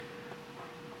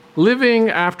Living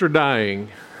after dying.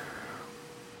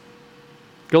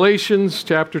 Galatians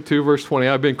chapter 2, verse 20.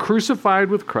 I've been crucified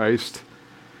with Christ.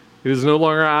 It is no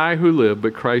longer I who live,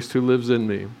 but Christ who lives in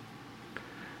me.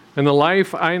 And the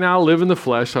life I now live in the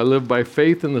flesh, I live by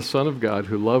faith in the Son of God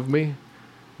who loved me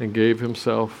and gave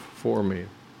himself for me.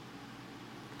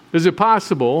 Is it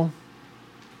possible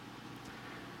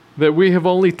that we have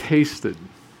only tasted,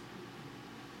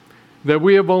 that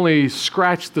we have only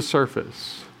scratched the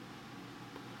surface,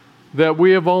 that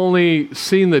we have only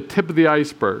seen the tip of the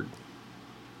iceberg,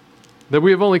 that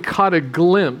we have only caught a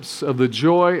glimpse of the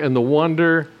joy and the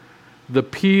wonder, the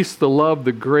peace, the love,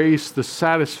 the grace, the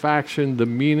satisfaction, the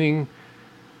meaning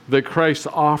that Christ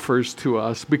offers to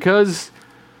us because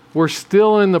we're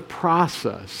still in the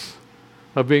process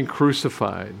of being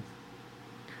crucified.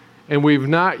 And we've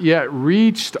not yet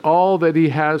reached all that he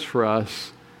has for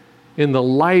us in the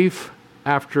life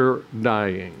after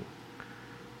dying.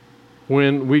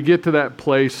 When we get to that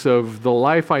place of the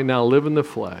life I now live in the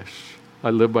flesh, I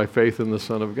live by faith in the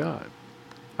Son of God.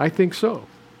 I think so.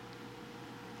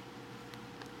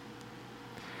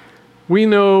 We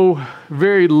know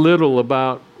very little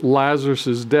about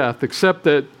Lazarus' death, except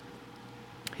that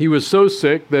he was so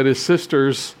sick that his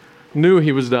sisters knew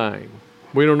he was dying.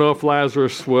 We don't know if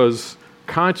Lazarus was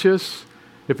conscious,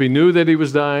 if he knew that he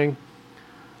was dying.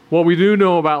 What we do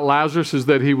know about Lazarus is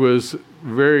that he was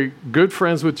very good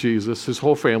friends with Jesus. His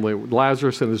whole family,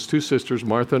 Lazarus and his two sisters,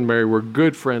 Martha and Mary, were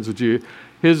good friends with Jesus.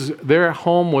 Their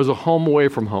home was a home away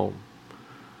from home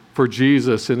for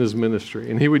Jesus in his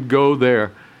ministry. And he would go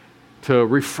there to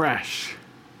refresh.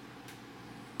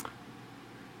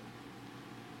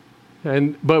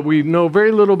 But we know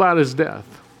very little about his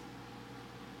death.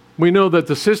 We know that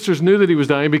the sisters knew that he was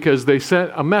dying because they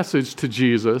sent a message to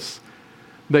Jesus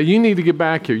that you need to get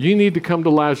back here. You need to come to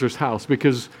Lazarus' house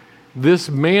because this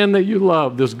man that you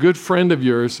love, this good friend of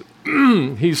yours,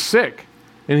 he's sick.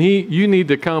 And you need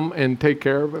to come and take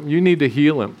care of him. You need to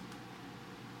heal him.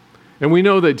 And we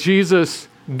know that Jesus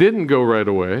didn't go right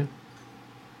away,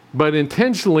 but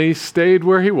intentionally stayed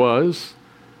where he was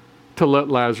to let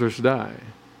Lazarus die.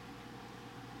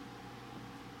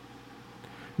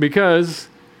 Because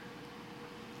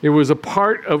it was a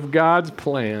part of God's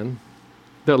plan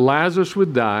that Lazarus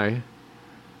would die,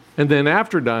 and then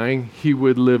after dying, he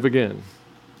would live again.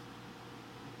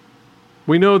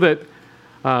 We know that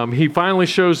he finally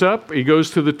shows up. He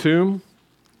goes to the tomb,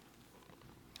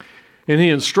 and he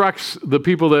instructs the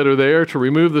people that are there to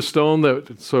remove the stone.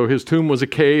 So his tomb was a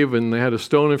cave, and they had a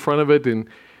stone in front of it.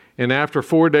 And after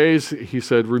 4 days, he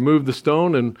said, remove the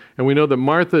stone. And we know that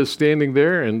Martha is standing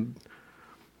there, and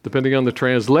depending on the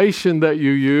translation that you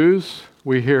use,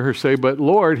 we hear her say, but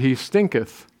Lord, he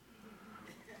stinketh.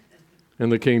 In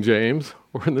the King James,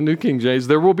 or in the New King James,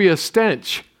 there will be a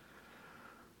stench.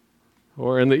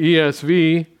 Or in the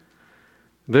ESV,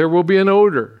 there will be an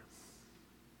odor.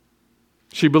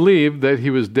 She believed that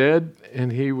he was dead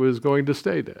and he was going to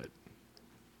stay dead.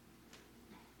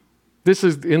 This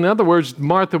is, in other words,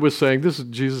 Martha was saying,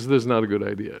 Jesus, this is not a good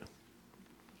idea.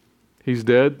 He's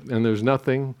dead and there's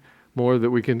nothing more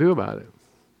that we can do about it.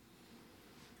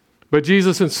 But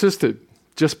Jesus insisted,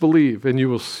 just believe and you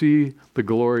will see the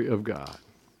glory of God.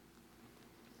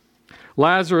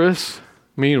 Lazarus,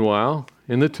 meanwhile,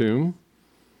 in the tomb,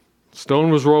 stone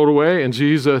was rolled away and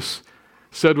Jesus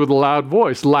said with a loud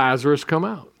voice, Lazarus, come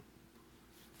out.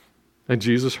 And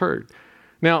Jesus heard.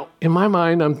 Now, in my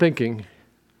mind, I'm thinking,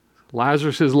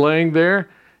 Lazarus is laying there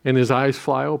and his eyes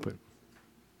fly open.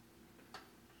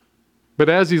 But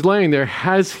as he's laying there,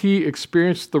 has he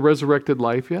experienced the resurrected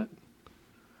life yet?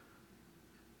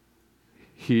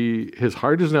 His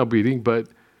heart is now beating, but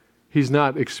he's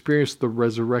not experienced the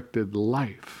resurrected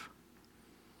life.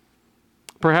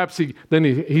 Perhaps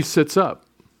he sits up,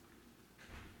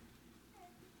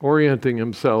 orienting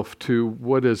himself to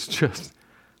what has just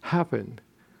happened.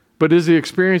 But is he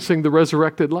experiencing the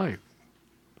resurrected life?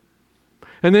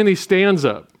 And then he stands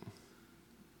up,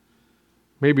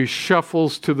 maybe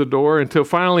shuffles to the door until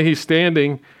finally he's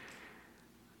standing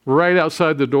right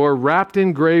outside the door, wrapped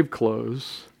in grave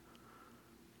clothes,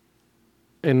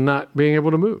 and not being able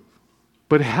to move.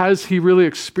 But has he really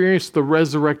experienced the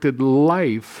resurrected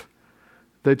life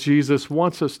that Jesus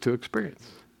wants us to experience?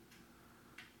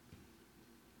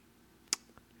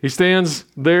 He stands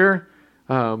there,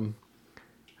 and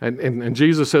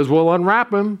Jesus says, well,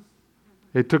 unwrap him.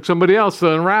 It took somebody else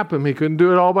to unwrap him. He couldn't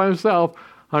do it all by himself.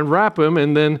 Unwrap him,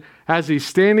 and then as he's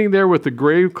standing there with the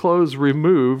grave clothes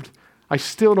removed, I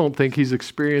still don't think he's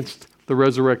experienced the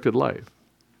resurrected life.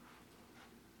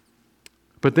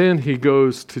 But then he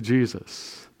goes to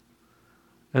Jesus,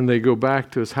 and they go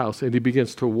back to his house, and he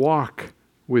begins to walk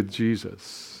with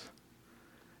Jesus.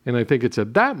 And I think it's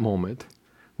at that moment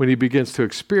when he begins to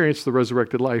experience the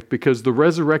resurrected life, because the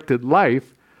resurrected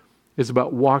life is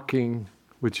about walking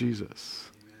with Jesus.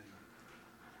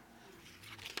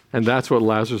 And that's what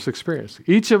Lazarus experienced.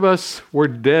 Each of us were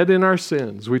dead in our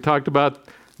sins. We talked about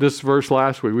this verse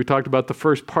last week. We talked about the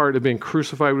first part of being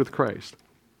crucified with Christ.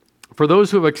 For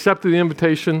those who have accepted the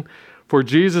invitation for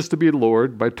Jesus to be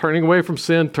Lord by turning away from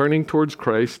sin, turning towards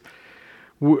Christ,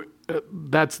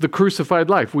 that's the crucified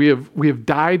life. We have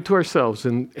died to ourselves,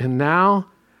 and now,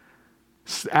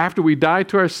 after we die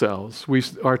to ourselves, we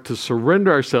are to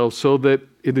surrender ourselves so that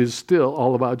it is still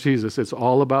all about Jesus. It's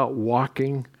all about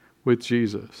walking with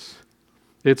Jesus.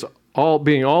 It's all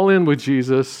being all in with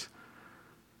Jesus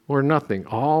or nothing,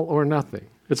 all or nothing.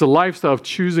 It's a lifestyle of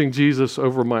choosing Jesus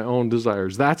over my own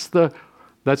desires. That's the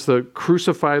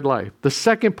crucified life. The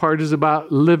second part is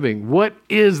about living. What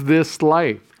is this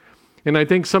life? And I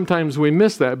think sometimes we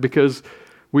miss that because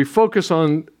we focus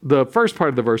on the first part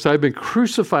of the verse. I've been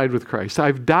crucified with Christ.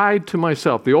 I've died to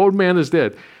myself. The old man is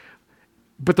dead.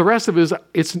 But the rest of it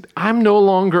is, I'm no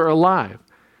longer alive.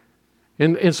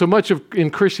 And so much of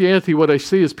in Christianity, what I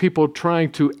see is people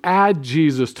trying to add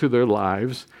Jesus to their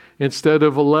lives instead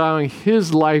of allowing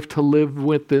his life to live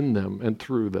within them and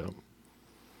through them.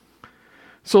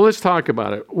 So let's talk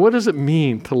about it. What does it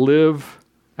mean to live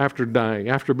after dying,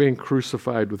 after being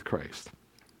crucified with Christ?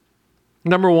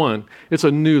 Number one, it's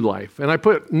a new life. And I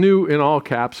put new in all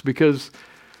caps because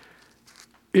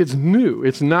it's new.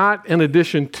 It's not an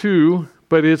addition to,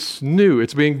 but it's new.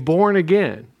 It's being born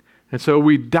again. And so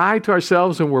we die to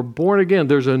ourselves and we're born again.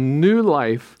 There's a new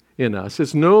life in us.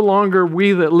 It's no longer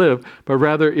we that live, but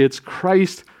rather it's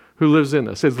Christ who lives in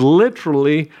us. It's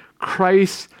literally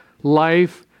Christ's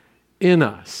life in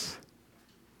us,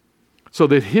 so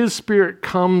that his Spirit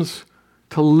comes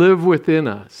to live within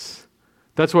us.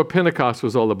 That's what Pentecost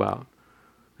was all about.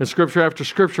 In Scripture after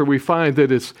Scripture, we find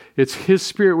that it's his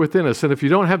Spirit within us. And if you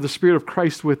don't have the Spirit of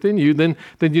Christ within you, then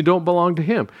you don't belong to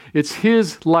him. It's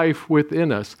his life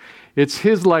within us. It's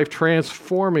his life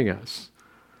transforming us.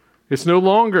 It's no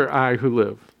longer I who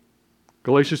live.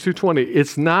 Galatians 2:20,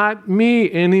 it's not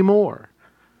me anymore,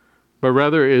 but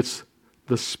rather it's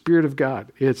the Spirit of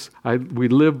God. We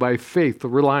live by faith, the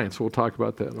reliance. We'll talk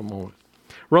about that in a moment.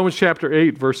 Romans chapter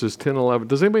 8, verses 10 and 11.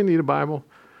 Does anybody need a Bible?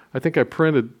 I think I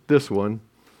printed this one,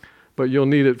 but you'll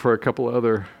need it for a couple of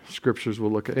other scriptures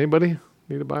we'll look at. Anybody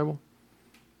need a Bible?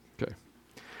 Okay.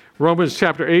 Romans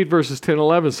chapter 8, verses 10 and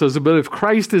 11 says, but if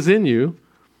Christ is in you,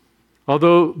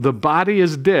 although the body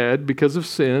is dead because of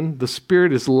sin, the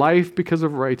Spirit is life because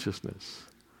of righteousness.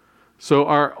 So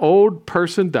our old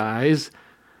person dies.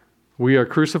 We are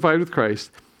crucified with Christ.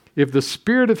 If the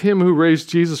Spirit of him who raised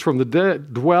Jesus from the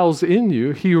dead dwells in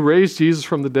you, he who raised Jesus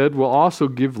from the dead will also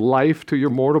give life to your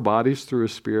mortal bodies through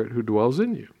his Spirit who dwells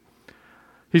in you.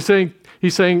 He's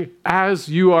saying, as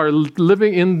you are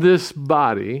living in this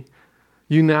body,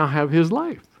 you now have his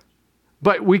life.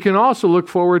 But we can also look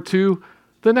forward to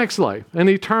the next life, an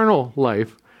eternal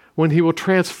life, when he will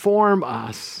transform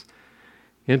us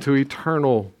into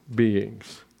eternal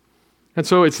beings. And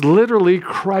so it's literally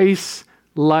Christ's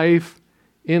life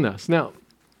in us. Now,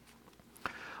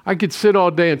 I could sit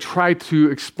all day and try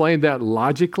to explain that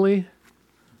logically,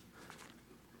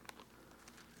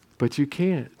 but you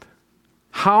can't.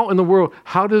 How in the world,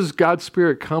 how does God's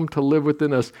Spirit come to live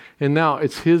within us? And now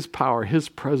it's his power, his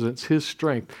presence, his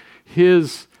strength,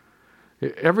 his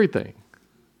everything.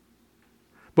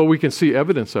 But we can see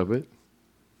evidence of it.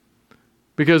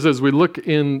 Because as we look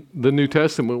in the New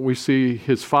Testament, we see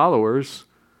his followers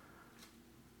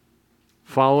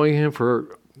following him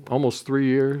for almost 3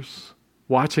 years,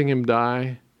 watching him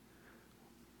die,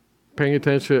 paying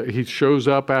attention. He shows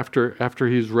up after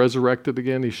he's resurrected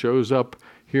again. He shows up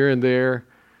here and there.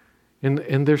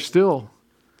 And they're still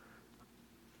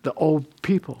the old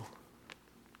people.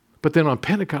 But then on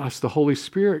Pentecost, the Holy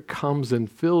Spirit comes and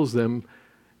fills them,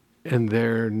 and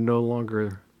they're no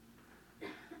longer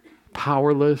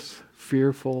powerless,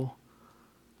 fearful,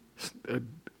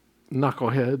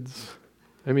 knuckleheads.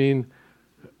 I mean,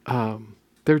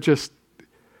 they just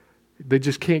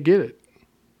can't get it.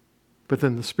 But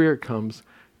then the Spirit comes,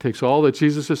 takes all that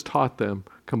Jesus has taught them,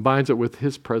 combines it with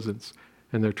his presence,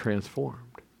 and they're transformed.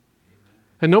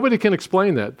 And nobody can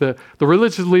explain that. The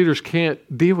religious leaders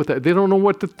can't deal with that. They don't know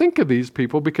what to think of these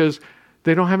people because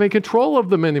they don't have any control of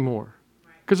them anymore.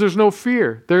 Because there's no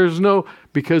fear.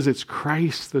 Because it's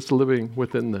Christ that's living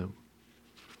within them.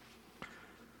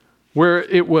 Where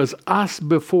it was us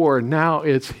before, now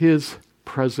it's his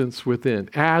presence within.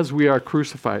 As we are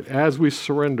crucified, as we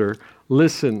surrender,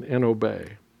 listen and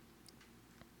obey.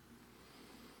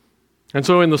 And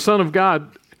so in the Son of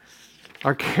God,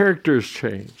 Our character is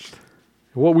changed.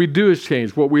 What we do is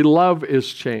changed. What we love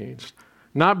is changed.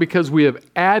 Not because we have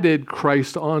added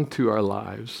Christ onto our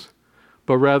lives,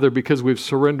 but rather because we've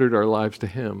surrendered our lives to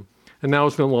him. And now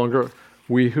it's no longer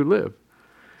we who live.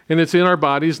 And it's in our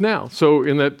bodies now. So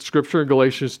in that scripture in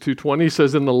Galatians 2:20, he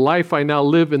says, in the life I now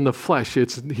live in the flesh.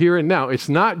 It's here and now. It's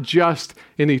not just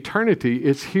in eternity.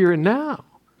 It's here and now.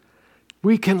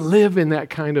 We can live in that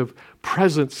kind of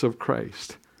presence of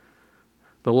Christ.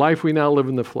 The life we now live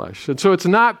in the flesh. And so it's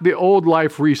not the old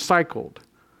life recycled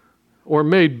or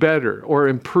made better or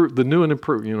improved, the new and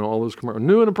improved, all those commercials,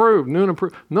 new and improved, new and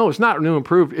improved. No, it's not new and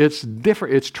improved. It's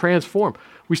different. It's transformed.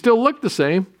 We still look the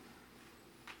same,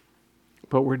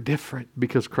 but we're different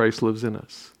because Christ lives in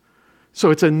us.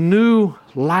 So it's a new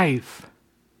life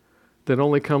that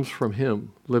only comes from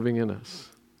him living in us.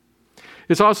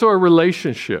 It's also a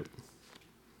relationship.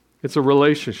 It's a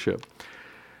relationship.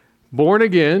 Born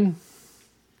again,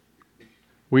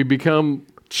 we become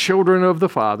children of the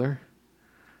Father,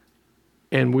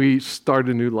 and we start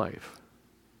a new life.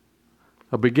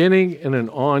 A beginning and an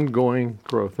ongoing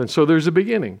growth. And so there's a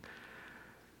beginning.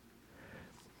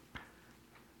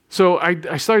 So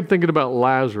I started thinking about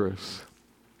Lazarus.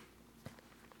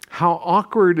 How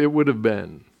awkward it would have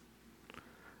been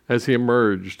as he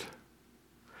emerged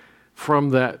from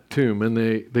that tomb. And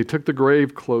they took the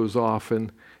grave clothes off,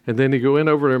 and then he go in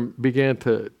over and began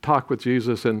to talk with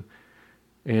Jesus. And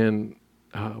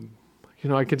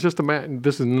I could just imagine,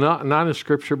 this is not in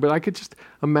Scripture, but I could just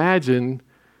imagine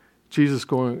Jesus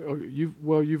going,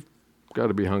 you've got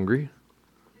to be hungry.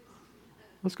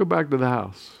 Let's go back to the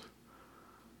house.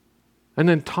 And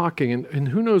then talking, and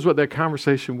who knows what that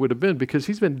conversation would have been, because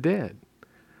he's been dead.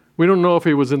 We don't know if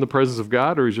he was in the presence of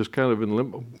God or he's just kind of in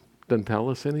limbo. Doesn't tell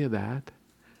us any of that.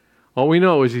 All we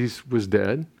know is he was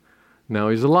dead. Now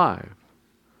he's alive.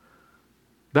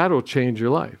 That'll change your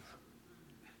life.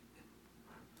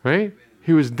 Right?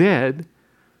 He was dead,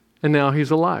 and now he's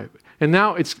alive. And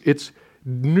now it's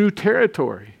new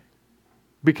territory,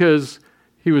 because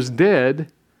he was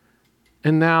dead,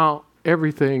 and now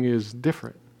everything is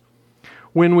different.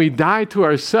 When we die to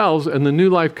ourselves and the new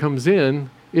life comes in,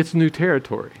 it's new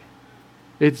territory.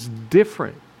 It's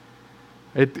different.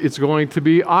 It's going to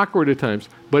be awkward at times,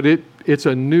 but it's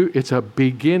a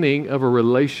beginning of a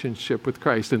relationship with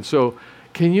Christ. And so,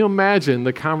 can you imagine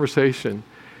the conversation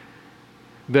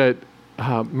that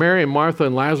Mary and Martha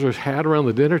and Lazarus had around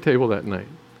the dinner table that night?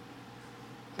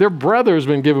 Their brother has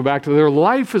been given back to them. Their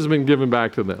life has been given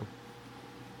back to them.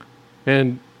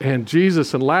 And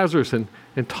Jesus and Lazarus and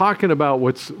talking about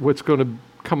what's going to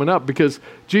coming up, because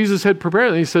Jesus had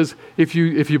prepared them. He says, if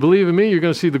you believe in me, you're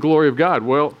going to see the glory of God.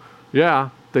 Well, yeah,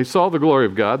 they saw the glory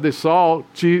of God. They saw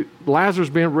Lazarus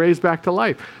being raised back to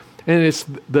life. And it's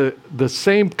the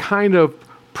same kind of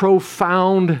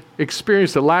profound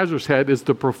experience that Lazarus had is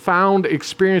the profound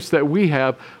experience that we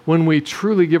have when we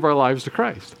truly give our lives to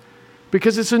Christ.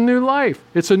 Because it's a new life.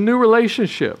 It's a new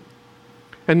relationship.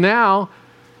 And now,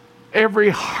 every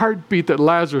heartbeat that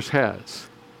Lazarus has,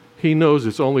 he knows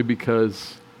it's only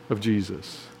because of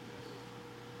Jesus.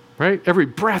 Right? Every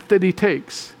breath that he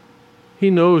takes, he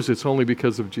knows it's only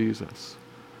because of Jesus.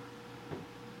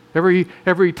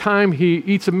 Every time he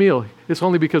eats a meal, it's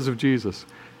only because of Jesus.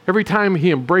 Every time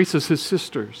he embraces his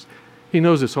sisters, he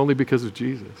knows it's only because of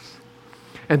Jesus.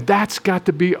 And that's got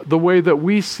to be the way that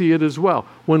we see it as well.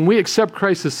 When we accept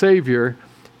Christ as Savior,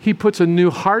 he puts a new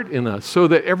heart in us, so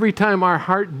that every time our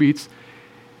heart beats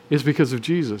is because of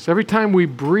Jesus. Every time we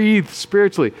breathe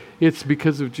spiritually, it's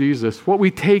because of Jesus. What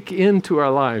we take into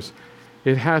our lives,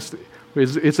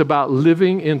 it's about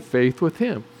living in faith with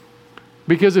him.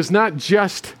 Because it's not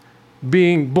just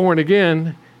being born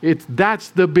again, that's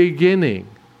the beginning.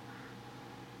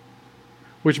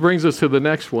 Which brings us to the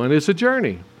next one. It's a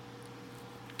journey.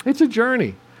 It's a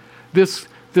journey. This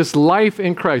life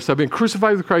in Christ. I've been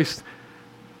crucified with Christ.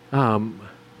 And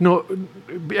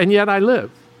yet I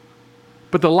live.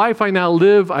 But the life I now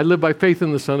live by faith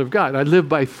in the Son of God. I live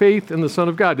by faith in the Son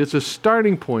of God. It's a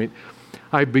starting point.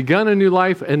 I've begun a new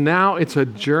life, and now it's a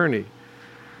journey.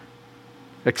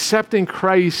 Accepting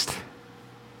Christ.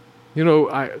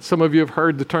 Some of you have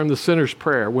heard the term the sinner's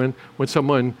prayer, when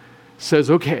someone says,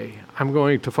 okay, I'm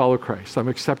going to follow Christ. I'm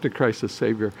accepting Christ as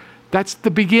Savior. That's the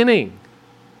beginning.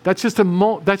 That's just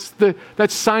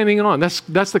that's signing on.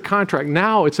 That's the contract.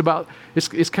 Now it's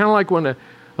kind of like when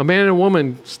a man and a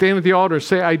woman stand at the altar and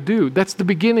say, I do. That's the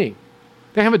beginning.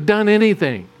 They haven't done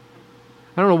anything.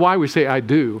 I don't know why we say I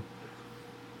do,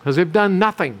 because they've done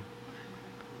nothing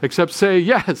except say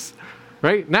yes,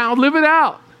 right? Now live it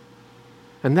out.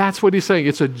 And that's what he's saying.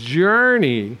 It's a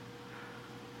journey.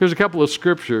 Here's a couple of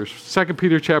scriptures. 2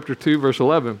 Peter chapter 2, verse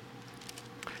 11.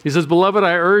 He says, beloved,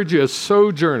 I urge you as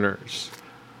sojourners,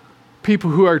 people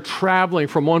who are traveling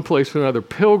from one place to another,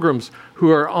 pilgrims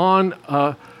who are on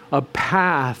a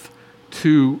path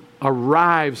to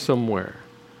arrive somewhere,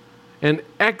 and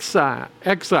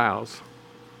exiles,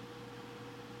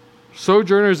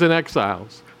 sojourners and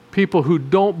exiles, people who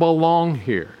don't belong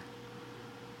here.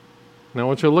 Now I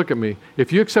want you to look at me.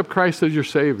 If you accept Christ as your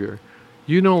Savior,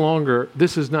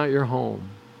 this is not your home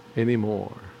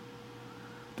anymore.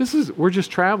 We're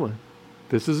just traveling.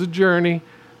 This is a journey.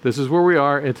 This is where we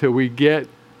are until we get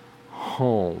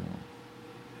home.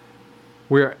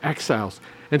 We are exiles.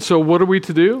 And so what are we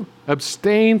to do?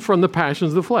 Abstain from the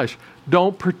passions of the flesh.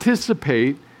 Don't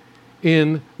participate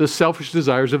in the selfish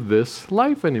desires of this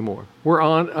life anymore. We're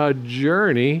on a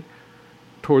journey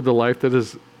toward the life that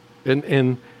is,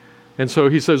 and so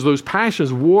he says those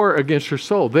passions war against your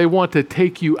soul. They want to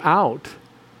take you out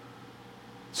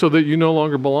so that you no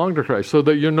longer belong to Christ, so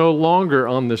that you're no longer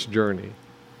on this journey.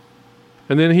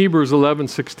 And then Hebrews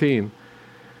 11:16,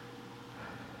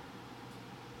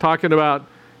 talking about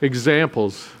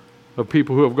examples of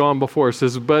people who have gone before us,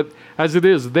 says, but as it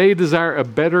is, they desire a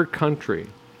better country,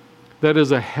 that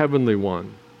is a heavenly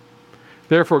one.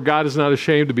 Therefore, God is not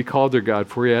ashamed to be called their God,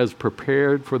 for he has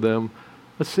prepared for them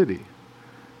a city.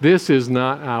 This is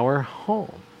not our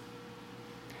home.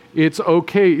 It's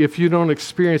okay if you don't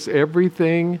experience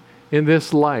everything in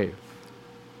this life,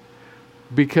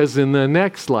 because in the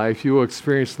next life, you will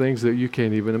experience things that you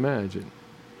can't even imagine.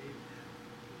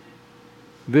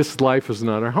 This life is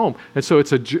not our home. And so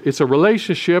it's a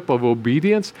relationship of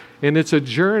obedience, and it's a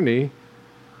journey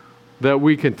that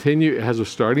we continue. It has a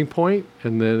starting point,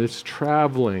 and then it's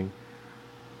traveling.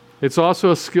 It's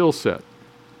also a skill set.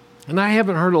 And I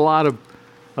haven't heard a lot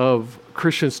of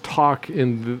Christians talk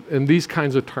in these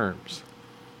kinds of terms.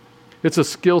 It's a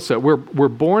skill set. We're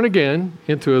born again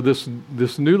into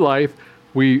this new life.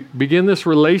 We begin this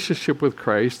relationship with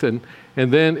Christ, and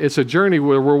then it's a journey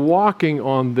where we're walking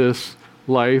on this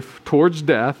life towards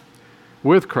death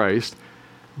with Christ,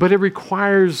 but it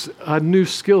requires a new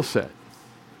skill set.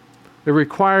 It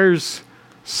requires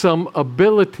some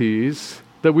abilities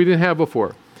that we didn't have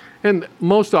before. And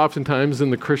most oftentimes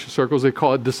in the Christian circles, they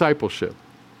call it discipleship,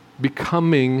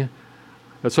 becoming.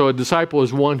 So a disciple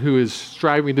is one who is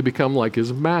striving to become like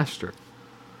his master.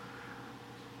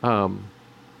 But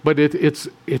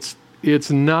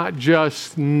it's not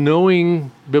just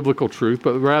knowing biblical truth,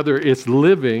 but rather it's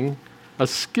living a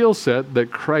skill set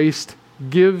that Christ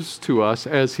gives to us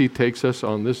as he takes us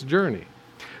on this journey.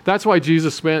 That's why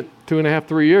Jesus spent 2.5,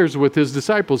 3 years with his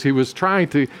disciples. He was trying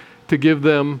to give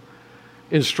them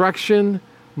instruction,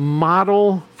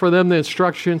 model for them the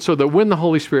instruction, so that when the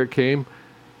Holy Spirit came,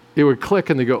 it would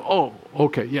click and they go, oh,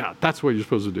 okay, yeah, that's what you're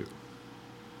supposed to do.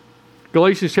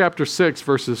 Galatians chapter 6,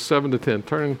 verses 7 to 10.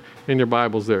 Turn in your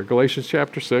Bibles there. Galatians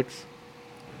chapter 6.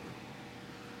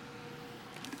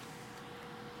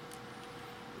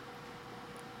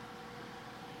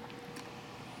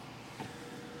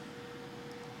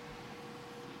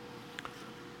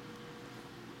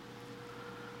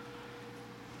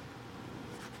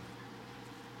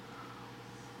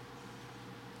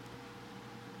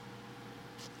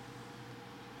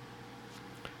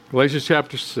 Galatians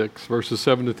chapter 6, verses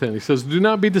 7 to 10. He says, do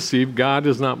not be deceived, God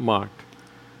is not mocked.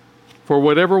 For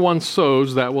whatever one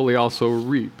sows, that will he also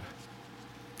reap.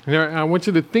 Now, I want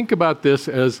you to think about this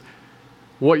as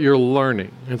what you're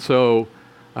learning. And so,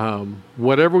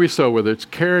 whatever we sow, whether it's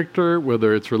character,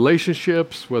 whether it's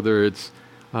relationships, whether it's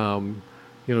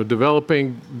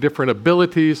developing different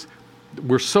abilities,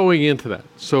 we're sowing into that.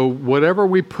 So whatever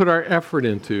we put our effort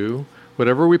into,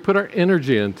 whatever we put our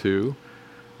energy into,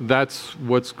 that's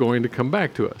what's going to come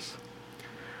back to us.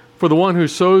 For the one who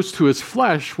sows to his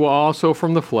flesh will also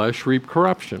from the flesh reap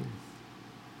corruption.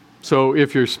 So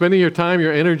if you're spending your time,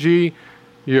 your energy,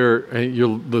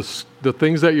 the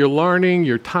things that you're learning,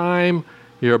 your time,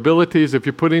 your abilities, if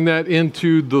you're putting that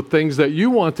into the things that you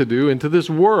want to do, into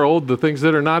this world, the things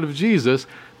that are not of Jesus,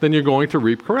 then you're going to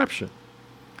reap corruption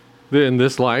in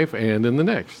this life and in the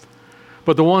next.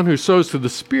 But the one who sows to the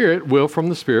Spirit will from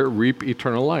the Spirit reap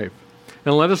eternal life.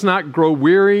 And let us not grow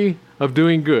weary of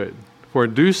doing good, for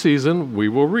in due season we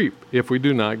will reap if we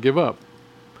do not give up.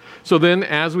 So then,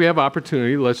 as we have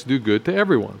opportunity, let's do good to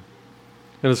everyone,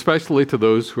 and especially to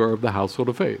those who are of the household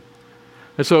of faith.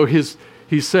 And so he's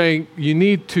saying you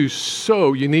need to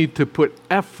sow, you need to put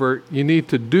effort, you need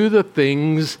to do the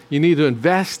things, you need to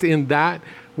invest in that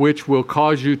which will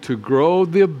cause you to grow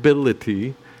the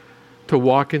ability to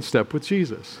walk in step with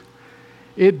Jesus.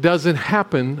 It doesn't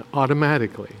happen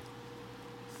automatically.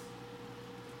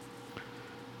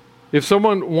 If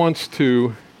someone wants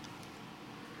to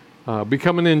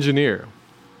become an engineer,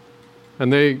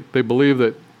 And they believe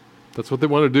that that's what they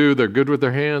want to do. They're good with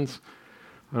their hands.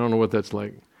 I don't know what that's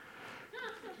like.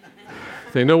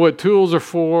 They know what tools are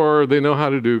for. They know how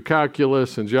to do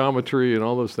calculus and geometry and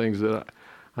all those things that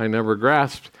I never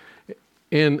grasped.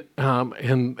 And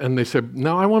they said,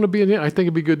 no, I want to be I think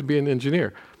it'd be good to be an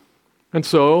engineer. And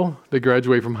so they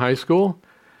graduate from high school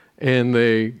and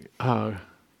they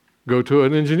go to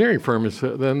an engineering firm. And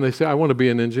then they say, I want to be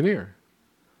an engineer.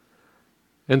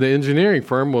 And the engineering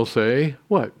firm will say,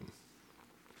 what?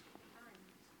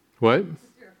 What?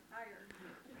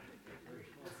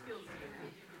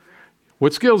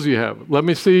 What skills do you have? Let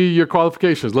me see your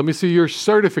qualifications. Let me see your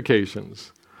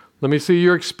certifications. Let me see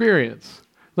your experience.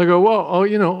 They go, well,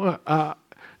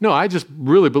 no, I just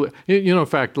really believe. In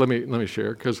fact, let me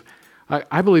share, because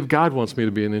I believe God wants me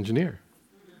to be an engineer.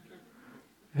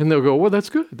 And they'll go, well, that's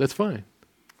good. That's fine.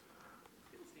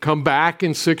 Come back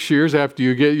in 6 years after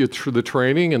you get the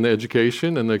training and the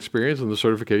education and the experience and the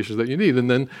certifications that you need, and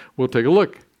then we'll take a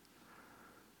look.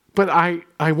 But I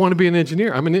want to be an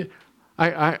engineer.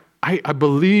 I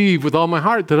believe with all my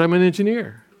heart that I'm an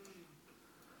engineer.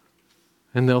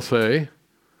 And they'll say,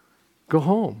 go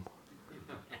home.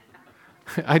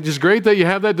 It's just great that you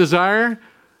have that desire,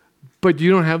 but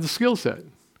you don't have the skill set.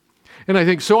 And I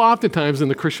think so oftentimes in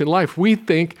the Christian life, we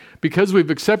think because we've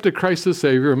accepted Christ as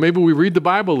Savior, and maybe we read the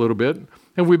Bible a little bit,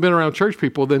 and we've been around church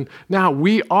people, then now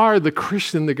we are the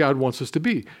Christian that God wants us to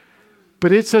be.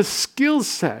 But it's a skill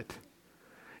set.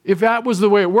 If that was the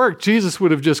way it worked, Jesus would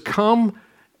have just come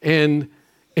and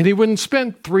he wouldn't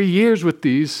spend 3 years with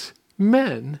these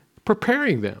men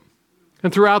preparing them.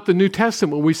 And throughout the New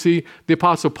Testament, we see the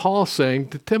Apostle Paul saying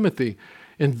to Timothy,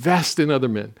 invest in other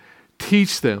men,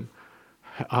 teach them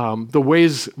the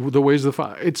ways of the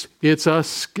Father. It's a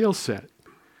skill set.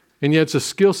 And yet it's a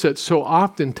skill set so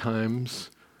oftentimes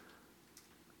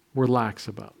we're lax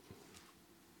about.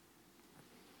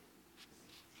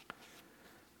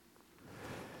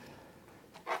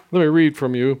 Let me read for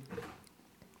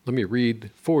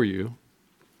you,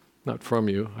 not from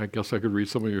you. I guess I could read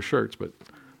some of your shirts, but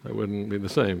that wouldn't be the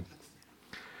same.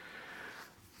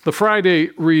 The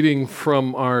Friday reading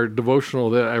from our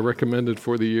devotional that I recommended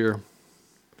for the year,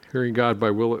 Hearing God by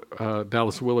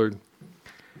Dallas Willard,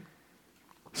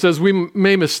 says we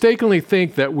may mistakenly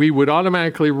think that we would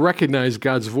automatically recognize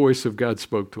God's voice if God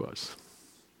spoke to us.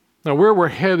 Now, where we're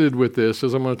headed with this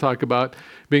is I'm going to talk about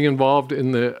being involved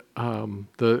in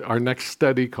our next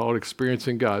study called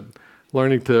Experiencing God,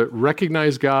 learning to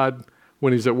recognize God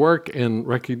when He's at work and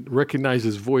recognize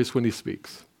His voice when He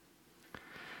speaks.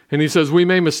 And he says, we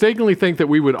may mistakenly think that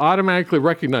we would automatically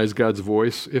recognize God's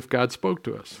voice if God spoke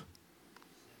to us.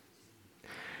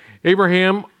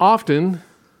 Abraham often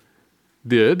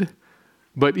did,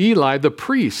 but Eli, the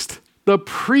priest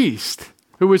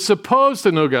who was supposed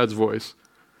to know God's voice,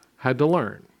 had to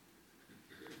learn.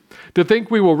 To think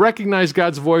we will recognize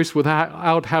God's voice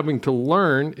without having to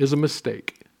learn is a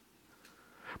mistake.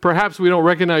 Perhaps we don't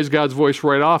recognize God's voice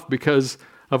right off because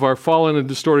of our fallen and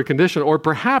distorted condition, or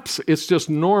perhaps it's just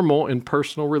normal in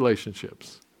personal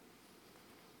relationships.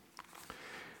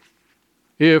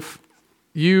 Those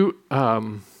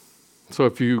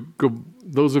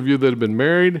of you that have been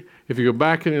married, if you go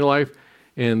back in your life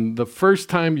and the first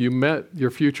time you met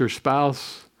your future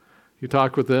spouse, you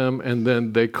talked with them and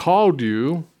then they called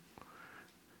you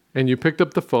and you picked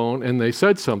up the phone and they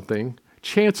said something,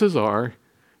 chances are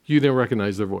you didn't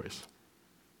recognize their voice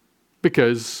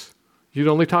because you'd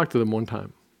only talked to them one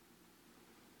time.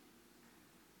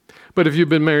 But if you've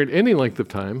been married any length of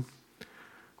time,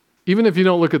 even if you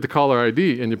don't look at the caller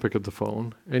ID and you pick up the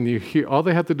phone and you hear, all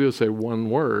they have to do is say one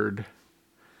word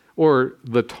or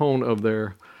the tone of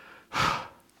their,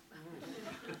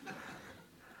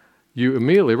 you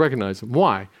immediately recognize them.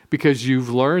 Why? Because you've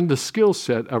learned the skill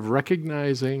set of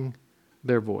recognizing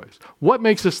their voice. What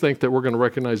makes us think that we're going to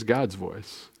recognize God's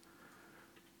voice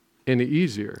any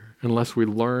easier unless we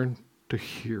learn to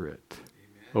hear it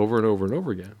over and over and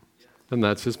over again? And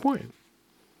that's his point.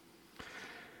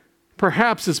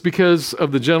 Perhaps it's because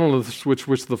of the gentleness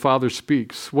which the Father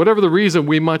speaks. Whatever the reason,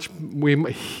 we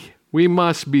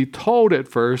must be told at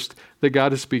first that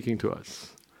God is speaking to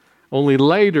us. Only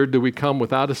later do we come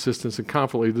without assistance and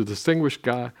confidently to distinguish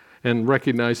God and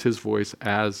recognize His voice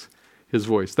as His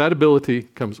voice. That ability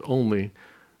comes only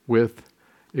with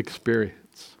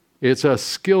experience. It's a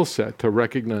skill set to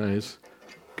recognize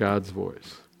God's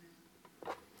voice.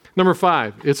 Number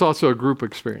 5, it's also a group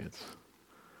experience.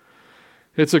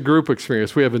 It's a group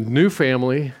experience. We have a new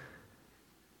family,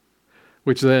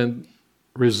 which then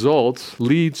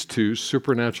leads to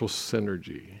supernatural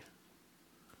synergy.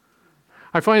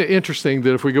 I find it interesting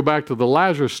that if we go back to the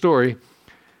Lazarus story,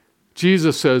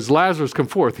 Jesus says, Lazarus, come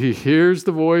forth. He hears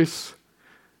the voice.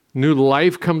 New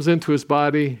life comes into his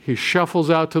body. He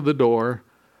shuffles out to the door,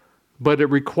 but it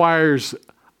requires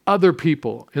other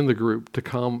people in the group to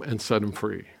come and set him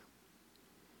free.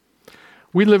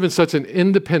 We live in such an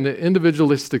independent,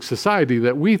 individualistic society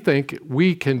that we think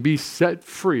we can be set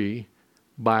free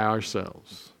by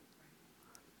ourselves.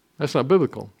 That's not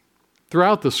biblical.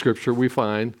 Throughout the scripture, we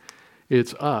find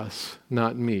it's us,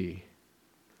 not me.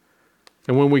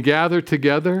 And when we gather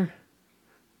together,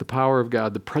 the power of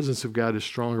God, the presence of God is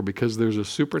stronger because there's a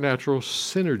supernatural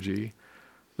synergy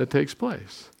that takes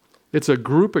place. It's a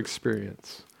group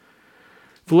experience.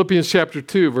 Philippians chapter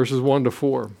 2, verses 1 to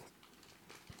 4.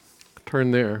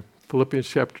 Turn there. Philippians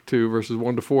chapter 2, verses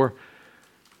 1 to 4.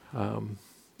 And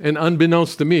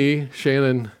unbeknownst to me,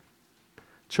 Shannon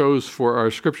chose for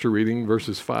our scripture reading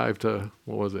verses 5 to,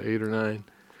 8 or 9.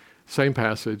 Same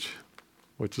passage,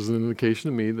 which is an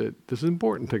indication to me that this is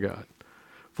important to God.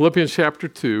 Philippians chapter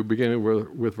 2, beginning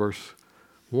with verse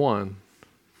 1.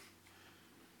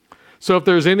 So if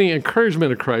there's any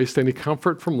encouragement of Christ, any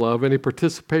comfort from love, any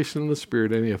participation in the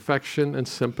Spirit, any affection and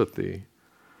sympathy,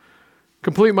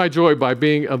 complete my joy by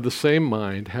being of the same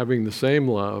mind, having the same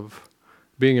love,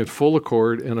 being in full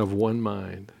accord and of one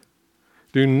mind.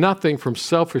 Do nothing from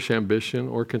selfish ambition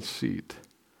or conceit,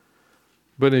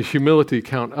 but in humility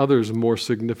count others more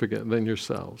significant than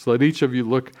yourselves. Let each of you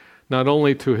look not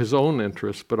only to his own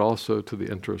interests, but also to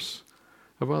the interests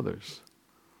of others.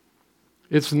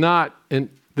 It's not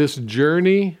this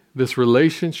journey, this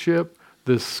relationship,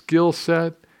 this skill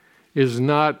set is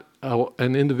not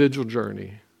an individual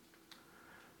journey.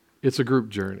 It's a group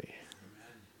journey.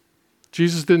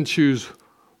 Jesus didn't choose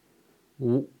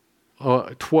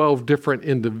 12 different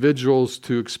individuals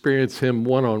to experience him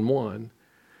one-on-one.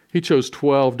 He chose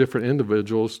 12 different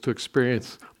individuals to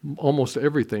experience almost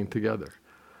everything together.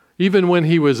 Even when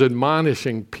he was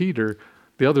admonishing Peter,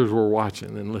 the others were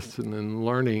watching and listening and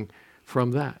learning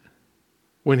from that.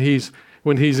 When he's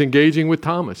engaging with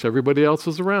Thomas, everybody else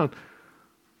is around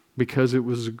because it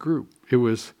was a group. It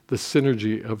was the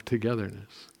synergy of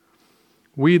togetherness.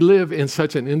 We live in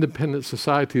such an independent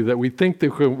society that we think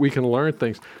that we can learn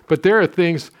things, but there are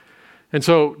things. And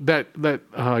so that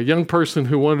young person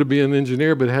who wanted to be an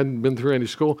engineer but hadn't been through any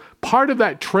school, part of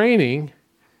that training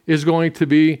is going to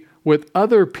be with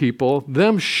other people,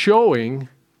 them showing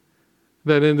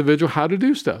that individual how to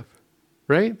do stuff,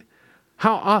 right?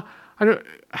 How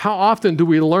often do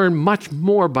we learn much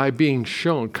more by being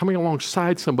shown, coming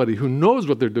alongside somebody who knows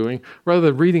what they're doing rather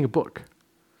than reading a book,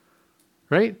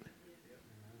 right?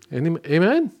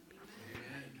 Amen?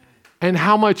 And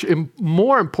how much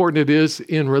more important it is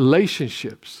in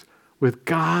relationships with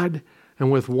God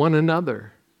and with one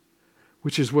another,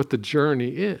 which is what the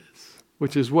journey is,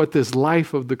 which is what this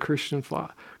life of the Christian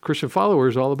follower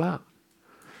is all about.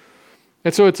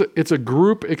 And so it's a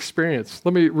group experience.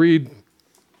 Let me read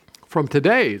from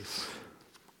today's.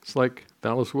 It's like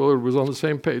Dallas Willard was on the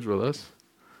same page with us.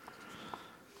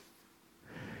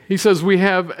 He says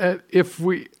if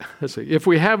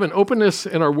we have an openness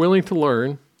and are willing to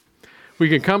learn, we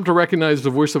can come to recognize the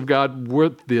voice of God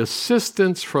with the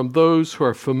assistance from those who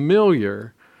are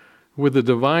familiar with the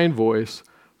divine voice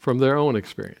from their own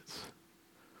experience.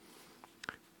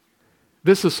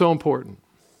 This is so important.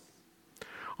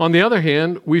 On the other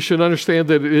hand, we should understand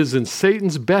that it is in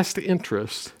Satan's best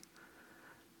interest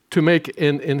to make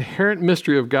an inherent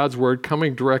mystery of God's word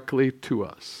coming directly to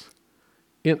us.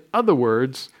 In other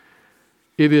words,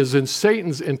 it is in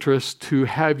Satan's interest to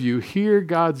have you hear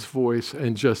God's voice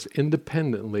and just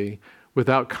independently,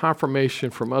 without confirmation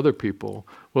from other people,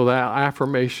 without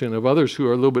affirmation of others who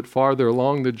are a little bit farther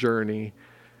along the journey,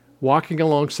 walking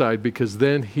alongside, because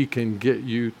then he can get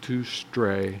you to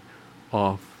stray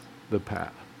off the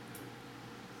path.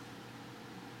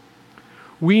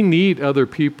 We need other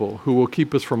people who will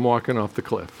keep us from walking off the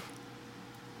cliff,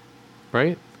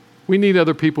 right? We need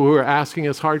other people who are asking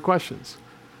us hard questions.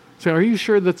 Say, are you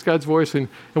sure that's God's voice? And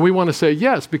we want to say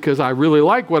yes, because I really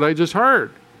like what I just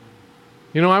heard.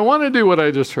 I want to do what I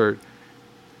just heard.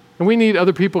 And we need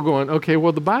other people going, okay,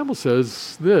 well, the Bible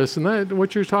says this, and that,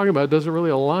 what you're talking about doesn't really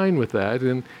align with that.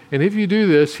 And if you do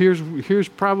this, here's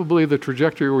probably the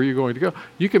trajectory where you're going to go.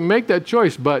 You can make that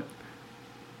choice, but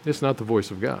it's not the voice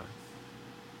of God.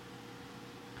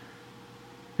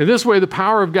 In this way, the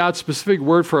power of God's specific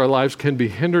word for our lives can be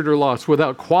hindered or lost.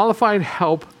 Without qualified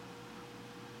help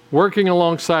working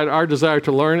alongside our desire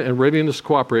to learn and readiness to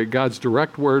cooperate, God's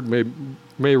direct word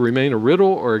may remain a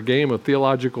riddle or a game of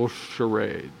theological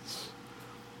charades.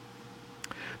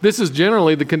 This is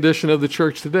generally the condition of the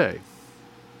church today.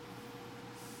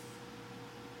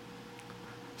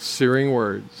 Searing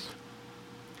words.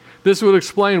 This would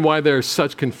explain why there's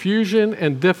such confusion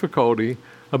and difficulty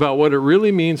about what it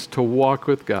really means to walk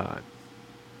with God.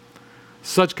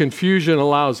 Such confusion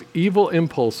allows evil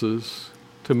impulses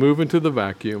to move into the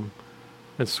vacuum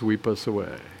and sweep us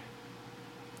away.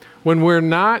 When we're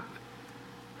not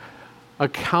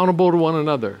accountable to one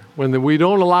another, when we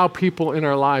don't allow people in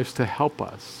our lives to help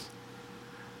us,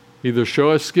 either show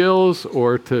us skills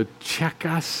or to check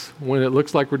us when it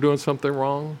looks like we're doing something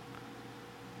wrong,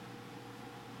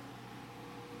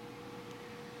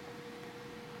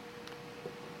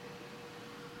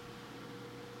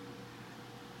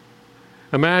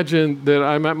 imagine that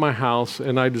I'm at my house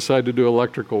and I decide to do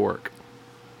electrical work.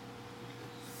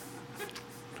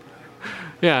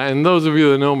 Yeah, and those of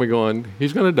you that know me going,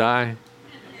 he's going to die.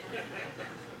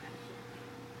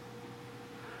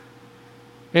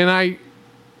 And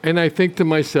I think to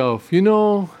myself,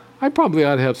 I probably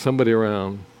ought to have somebody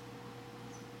around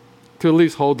to at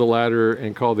least hold the ladder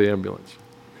and call the ambulance.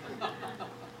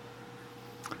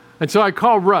 And so I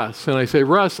call Russ and I say,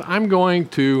 Russ, I'm going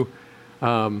to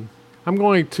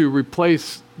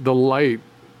replace the light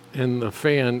and the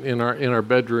fan in our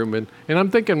bedroom, and I'm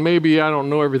thinking maybe I don't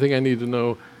know everything I need to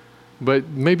know, but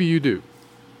maybe you do.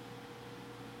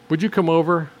 Would you come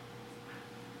over?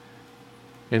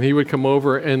 And he would come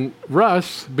over, and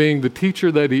Russ, being the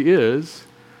teacher that he is,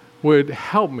 would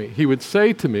help me. He would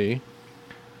say to me,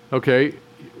 okay,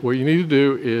 what you need to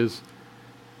do is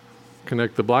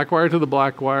connect the black wire to the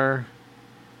black wire.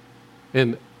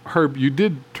 And Herb, you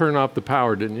did turn off the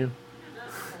power, didn't you?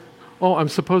 Oh, I'm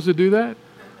supposed to do that?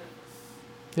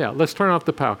 Yeah, let's turn off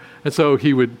the power. And so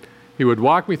he would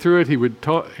walk me through it. He would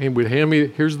hand me,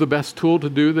 here's the best tool to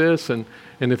do this, and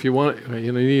if you want,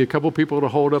 you need a couple people to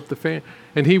hold up the fan.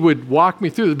 And he would walk me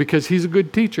through it because he's a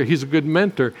good teacher. He's a good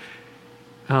mentor.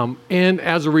 And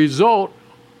as a result,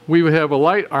 we would have a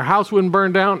light, our house wouldn't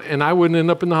burn down, and I wouldn't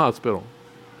end up in the hospital.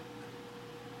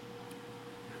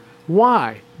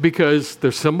 Why? Because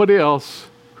there's somebody else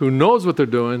who knows what they're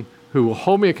doing, who will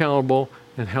hold me accountable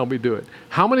and help me do it.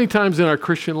 How many times in our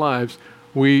Christian lives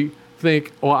we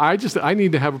think, I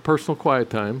need to have a personal quiet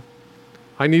time.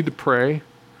 I need to pray.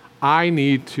 I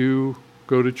need to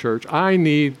go to church.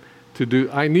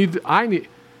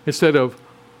 Instead of,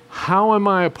 how am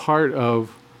I a part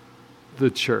of the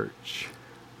church?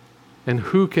 And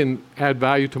who can add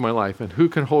value to my life? And who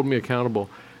can hold me accountable?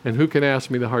 And who can ask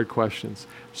me the hard questions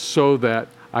so that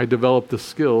I develop the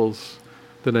skills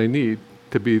that I need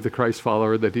to be the Christ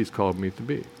follower that he's called me to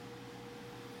be?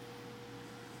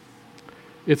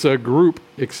 It's a group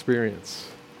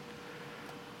experience.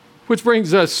 Which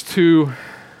brings us to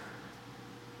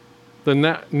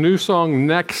the new song,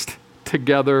 Next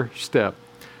Together Step,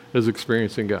 is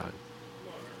experiencing God.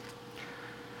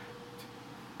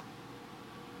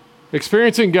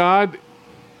 Experiencing God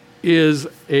is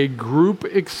a group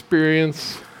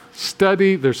experience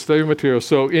study. There's study material.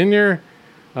 So in your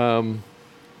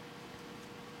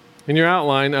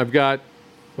outline, I've got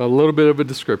a little bit of a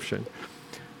description.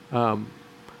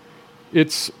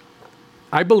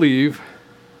 I believe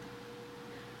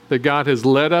that God has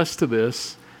led us to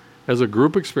this as a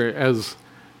group experience,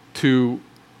 let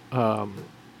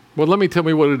me tell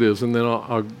me what it is, and then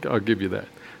I'll give you that.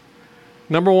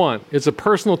 Number one, it's a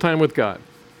personal time with God.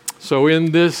 So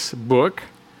in this book,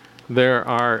 there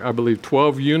are, I believe,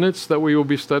 12 units that we will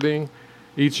be studying.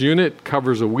 Each unit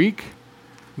covers a week.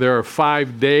 There are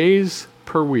 5 days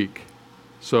per week.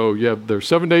 So there's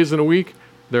 7 days in a week.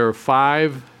 There are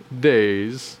 5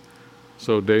 days.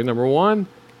 So day number one,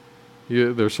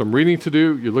 there's some reading to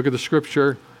do. You look at the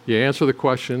scripture, you answer the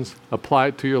questions, apply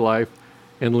it to your life,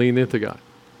 and lean into God.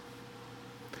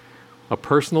 A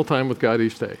personal time with God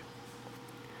each day.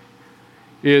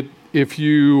 If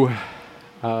you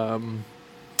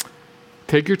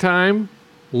take your time,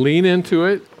 lean into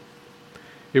it,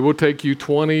 it will take you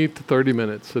 20 to 30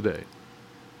 minutes a day,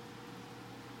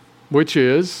 which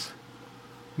is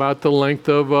about the length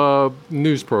of a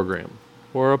news program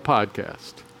or a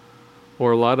podcast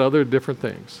or a lot of other different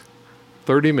things.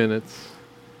 30 minutes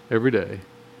every day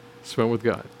spent with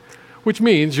God, which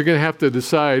means you're going to have to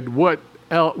decide what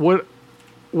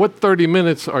 30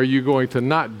 minutes are you going to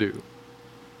not do.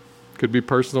 Could be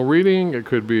personal reading, it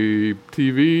could be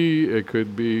TV, it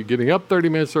could be getting up 30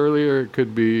 minutes earlier, it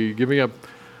could be giving up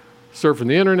surfing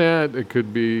the internet, it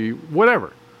could be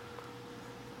whatever.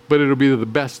 But it'll be the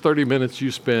best 30 minutes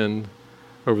you spend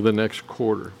over the next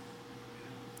quarter.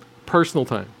 Personal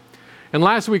time. And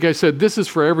last week I said this is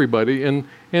for everybody, and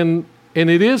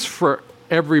it is for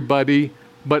everybody,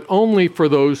 but only for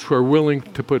those who are willing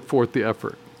to put forth the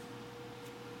effort.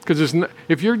 Because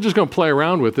if you're just going to play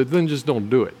around with it, then just don't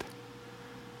do it.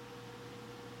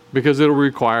 because it'll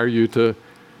require you to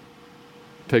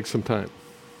take some time.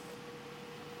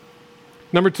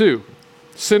 Number 2,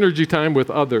 synergy time with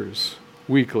others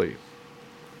weekly.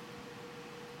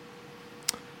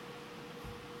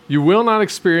 You will not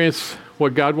experience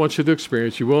what God wants you to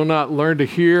experience. You will not learn to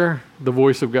hear the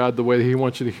voice of God the way that He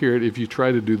wants you to hear it if you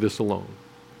try to do this alone.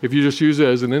 If you just use it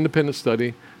as an independent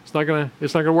study, it's not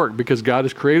gonna work, because God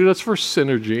has created us for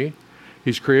synergy.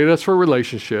 He's created us for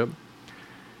relationship.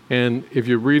 And if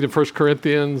you read in 1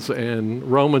 Corinthians and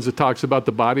Romans, it talks about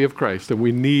the body of Christ, and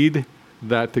we need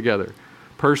that together.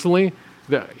 Personally,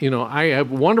 I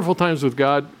have wonderful times with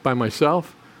God by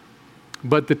myself,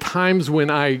 but the times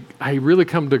when I really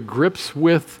come to grips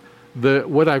with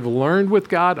what I've learned with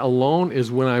God alone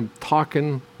is when I'm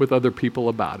talking with other people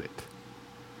about it.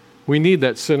 We need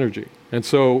that synergy. And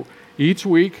so each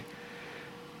week,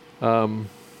 there'll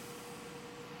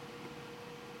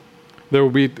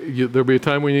be a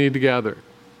time we need to gather.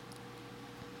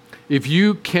 If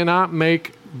you cannot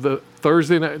make the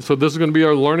Thursday night, so this is going to be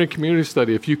our learning community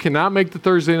study. If you cannot make the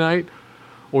Thursday night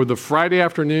or the Friday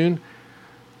afternoon,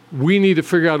 we need to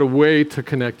figure out a way to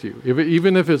connect you.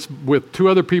 Even if it's with 2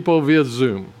 other people via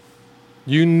Zoom,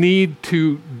 you need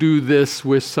to do this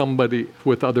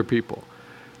with other people.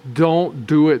 Don't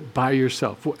do it by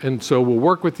yourself. And so we'll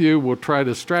work with you. We'll try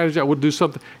to strategize. We'll do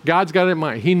something. God's got it in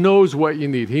mind. He knows what you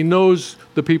need. He knows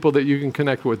the people that you can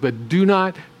connect with. But do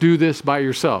not do this by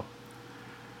yourself.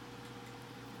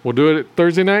 We'll do it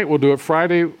Thursday night. We'll do it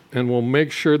Friday. And we'll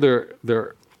make sure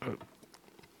we'll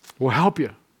help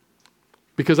you.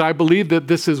 Because I believe that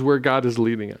this is where God is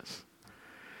leading us.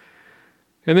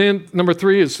 And then number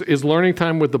 3 is learning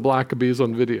time with the Blackabees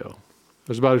on video.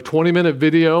 There's about a 20-minute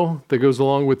video that goes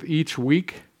along with each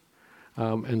week.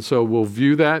 And so we'll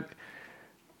view that.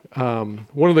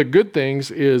 One of the good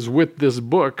things is with this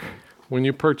book, when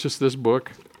you purchase this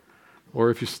book,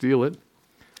 or if you steal it,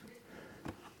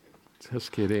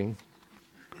 just kidding,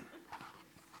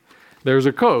 there's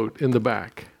a code in the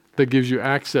back that gives you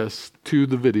access to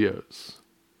the videos.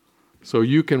 So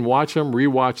you can watch them,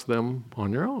 rewatch them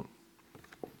on your own.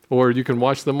 Or you can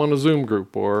watch them on a Zoom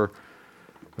group, or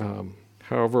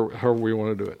however we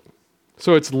want to do it.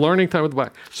 So it's learning time with the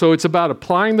Bible. So it's about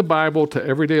applying the Bible to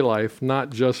everyday life, not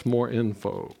just more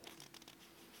info.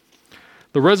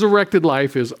 The resurrected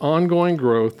life is ongoing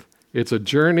growth. It's a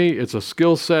journey. It's a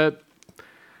skill set.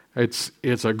 It's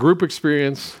a group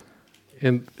experience.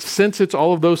 And since it's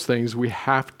all of those things, we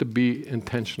have to be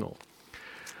intentional.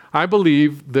 I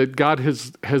believe that God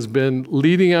has been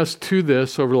leading us to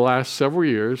this over the last several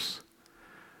years.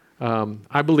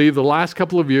 I believe the last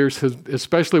couple of years,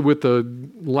 especially with the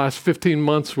last 15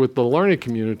 months with the learning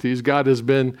communities, God has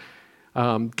been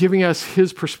giving us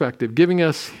His perspective, giving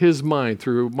us His mind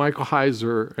through Michael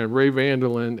Heiser and Ray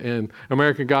Vanderland and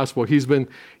American Gospel. He's been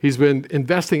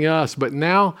investing in us. But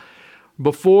now,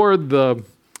 before the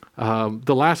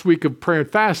last week of prayer and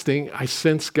fasting, I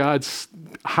sense God's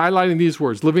highlighting these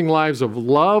words: living lives of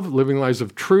love, living lives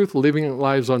of truth, living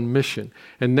lives on mission.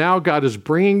 And now God is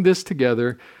bringing this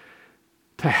together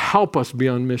to help us be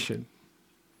on mission.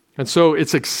 And so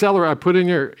it's accelerate. I put in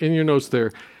your notes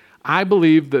there. I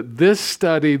believe that this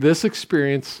study, this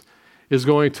experience, is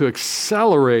going to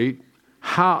accelerate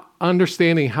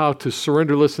understanding how to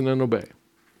surrender, listen, and obey.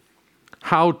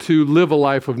 How to live a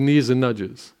life of knees and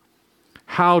nudges.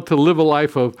 How to live a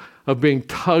life of being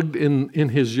tugged in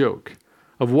His yoke,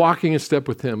 of walking in step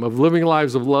with Him, of living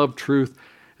lives of love, truth,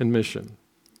 and mission.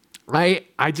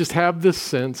 I just have this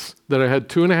sense that I had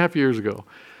 2.5 years ago,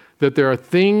 that there are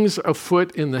things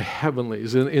afoot in the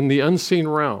heavenlies, in the unseen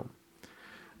realm,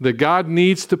 that God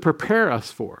needs to prepare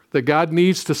us for, that God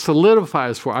needs to solidify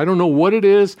us for. I don't know what it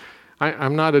is.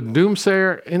 I'm not a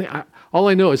doomsayer. And all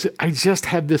I know is I just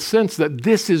have this sense that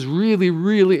this is really,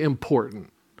 really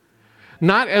important.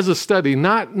 Not as a study,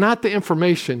 not the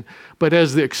information, but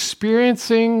as the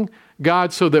experiencing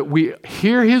God, so that we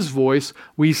hear His voice,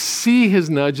 we see His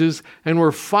nudges, and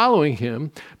we're following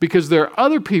Him, because there are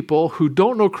other people who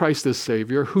don't know Christ as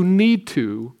Savior who need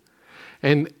to,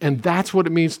 and that's what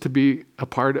it means to be a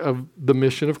part of the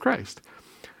mission of Christ.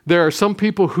 There are some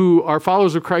people who are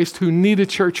followers of Christ who need a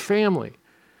church family,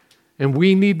 and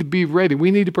we need to be ready.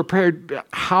 We need to prepare.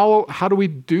 How do we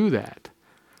do that?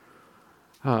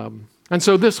 And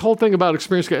so this whole thing about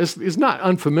experience is not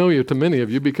unfamiliar to many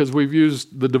of you, because we've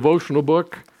used the devotional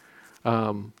book,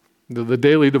 the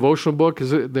daily devotional book.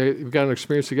 You've got an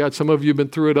experience of God. Some of you have been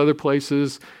through it other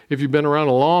places. If you've been around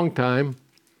a long time,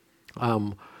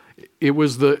 it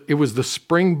was the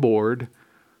springboard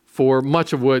for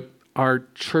much of what our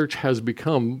church has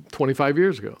become 25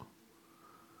 years ago.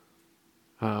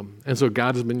 And so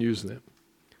God has been using it.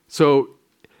 So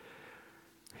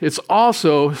It's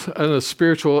also a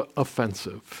spiritual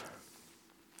offensive.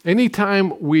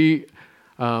 Anytime we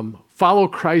follow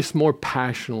Christ more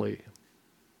passionately,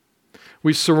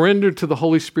 we surrender to the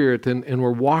Holy Spirit and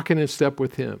we're walking in step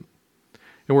with Him.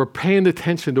 And we're paying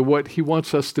attention to what He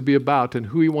wants us to be about and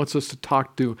who He wants us to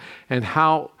talk to and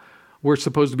how we're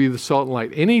supposed to be the salt and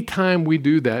light. Anytime we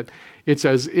do that, it's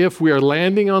as if we are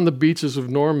landing on the beaches of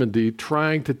Normandy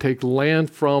trying to take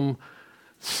land from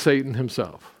Satan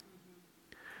himself.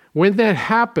 When that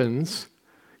happens,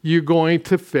 you're going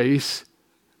to face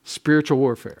spiritual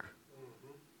warfare.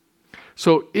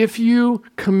 So if you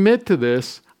commit to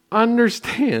this,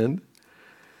 understand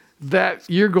that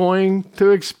you're going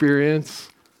to experience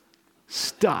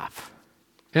stuff.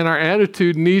 And our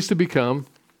attitude needs to become,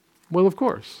 well, of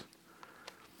course.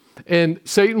 And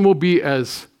Satan will be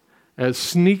as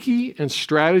sneaky and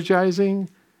strategizing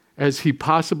as he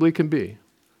possibly can be.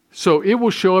 So it will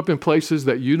show up in places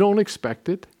that you don't expect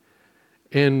it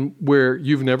and where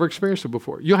you've never experienced it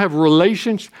before. You'll have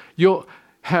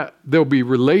there'll be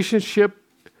relationship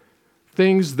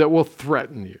things that will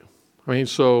threaten you. I mean,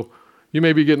 so you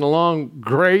may be getting along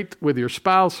great with your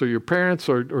spouse or your parents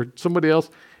or somebody else,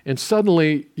 and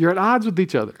suddenly you're at odds with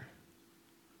each other.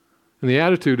 And the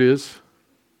attitude is,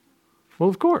 well,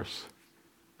 of course.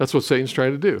 That's what Satan's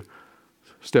trying to do.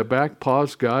 Step back,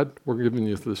 pause, God, we're giving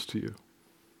this to you.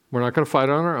 We're not going to fight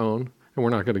on our own, and we're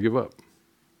not going to give up.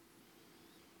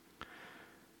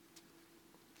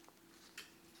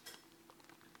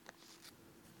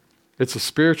 It's a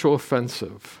spiritual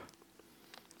offensive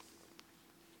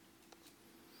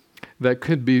that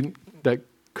could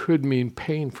mean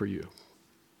pain for you.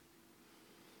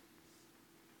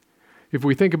 If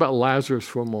we think about Lazarus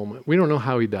for a moment, we don't know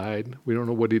how he died. We don't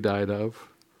know what he died of.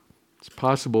 It's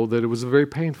possible that it was a very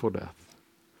painful death,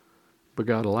 but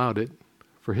God allowed it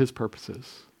for His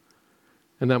purposes.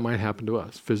 And that might happen to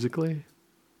us physically,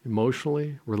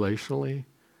 emotionally, relationally,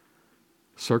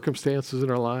 circumstances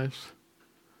in our lives.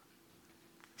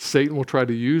 Satan will try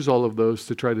to use all of those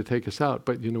to try to take us out,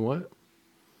 but you know what?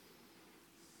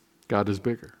 God is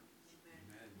bigger.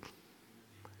 Amen.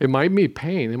 It might mean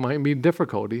pain, it might mean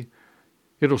difficulty.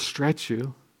 It'll stretch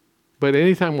you. But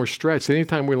anytime we're stretched,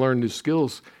 anytime we learn new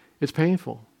skills, it's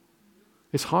painful.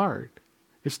 It's hard.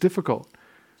 It's difficult.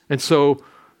 And so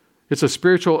it's a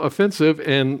spiritual offensive,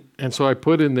 and so I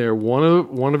put in there one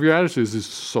of your attitudes is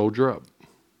soldier up.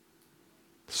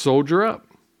 Soldier up.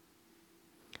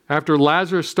 After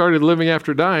Lazarus started living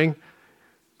after dying,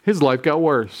 his life got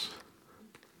worse.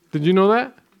 Did you know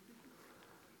that?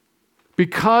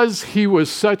 Because he was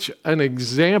such an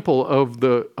example of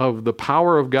the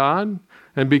power of God,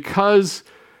 and because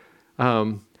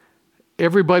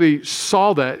everybody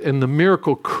saw that and the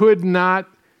miracle could not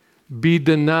be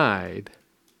denied,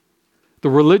 the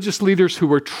religious leaders who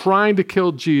were trying to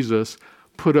kill Jesus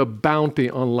put a bounty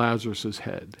on Lazarus'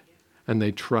 head, and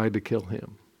they tried to kill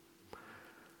him.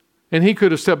 And he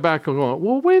could have stepped back and gone,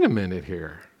 well, wait a minute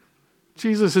here.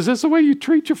 Jesus, is this the way you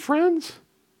treat your friends?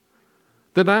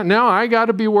 Now I got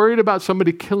to be worried about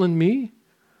somebody killing me?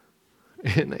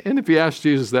 And if you ask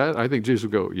Jesus that, I think Jesus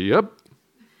would go, yep.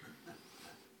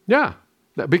 Yeah,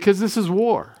 because this is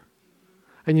war.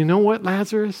 And you know what,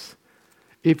 Lazarus?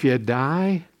 If you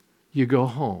die, you go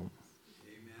home.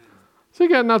 Amen. So you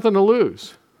got nothing to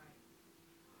lose.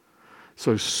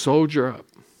 So soldier up.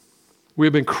 We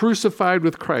have been crucified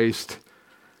with Christ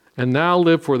and now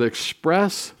live for the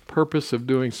express purpose of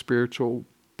doing spiritual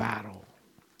battle.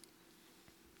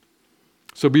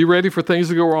 So be ready for things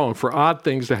to go wrong, for odd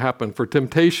things to happen, for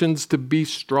temptations to be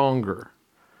stronger,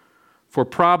 for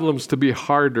problems to be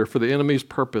harder, for the enemy's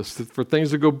purpose, for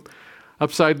things to go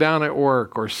upside down at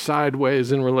work or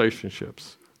sideways in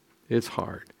relationships. It's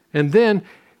hard. And then,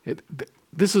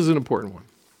 this is an important one.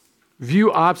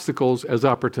 View obstacles as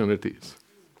opportunities.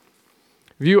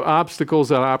 View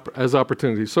obstacles as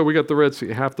opportunities. So we got the Red Sea,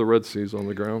 half the Red Sea is on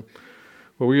the ground.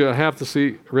 Well, we got half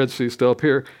the Red Sea still up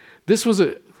here. This was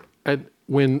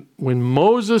when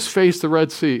Moses faced the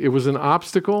Red Sea, it was an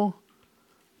obstacle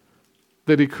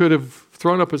that he could have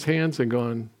thrown up his hands and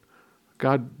gone,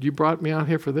 God, you brought me out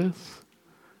here for this?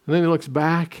 And then he looks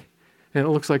back, and it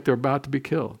looks like they're about to be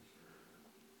killed.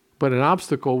 But an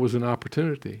obstacle was an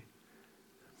opportunity.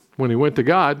 When he went to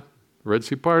God, the Red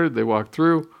Sea parted, they walked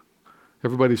through,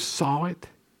 everybody saw it,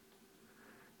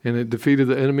 and it defeated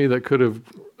the enemy that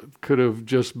could have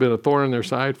just been a thorn in their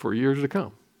side for years to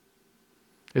come.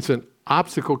 It's an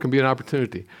obstacle can be an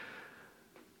opportunity.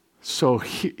 So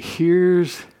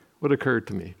here's what occurred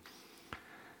to me.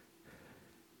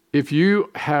 If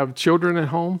you have children at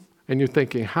home and you're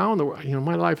thinking, how in the world,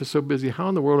 my life is so busy, how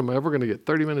in the world am I ever going to get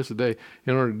 30 minutes a day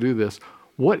in order to do this?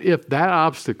 What if that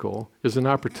obstacle is an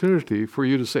opportunity for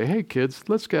you to say, hey, kids,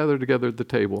 let's gather together at the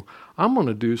table. I'm going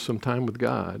to do some time with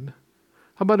God.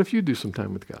 How about if you do some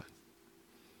time with God?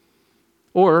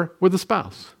 Or with a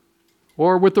spouse?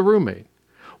 Or with a roommate?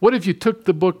 What if you took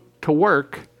the book to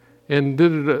work and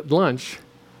did it at lunch,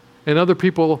 and other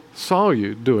people saw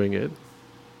you doing it,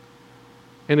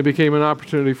 and it became an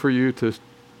opportunity for you to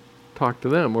talk to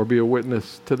them or be a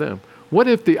witness to them? What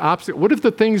if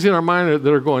the things in our mind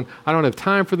that are going, I don't have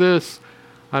time for this,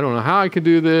 I don't know how I can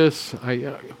do this,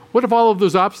 what if all of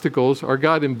those obstacles are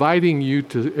God inviting you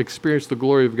to experience the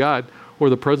glory of God or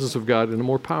the presence of God in a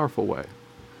more powerful way?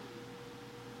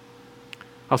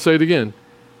 I'll say it again.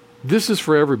 This is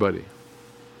for everybody.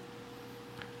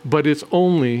 But it's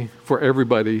only for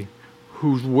everybody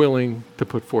who's willing to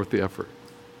put forth the effort.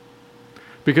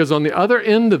 Because on the other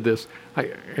end of this,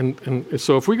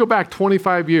 so if we go back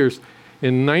 25 years,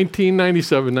 in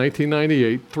 1997,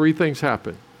 1998, three things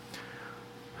happened.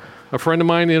 A friend of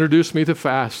mine introduced me to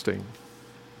fasting.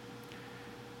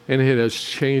 And it has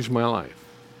changed my life.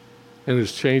 And it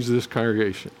has changed this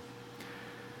congregation.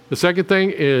 The second thing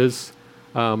is,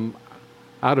 out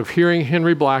of hearing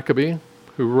Henry Blackaby,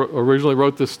 who originally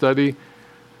wrote this study,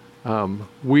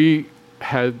 we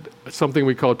had something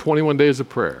we call 21 Days of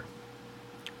Prayer.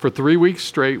 For 3 weeks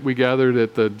straight, we gathered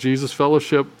at the Jesus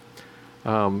Fellowship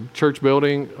church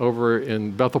building over in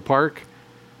Bethel Park.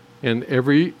 And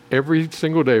every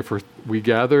single day we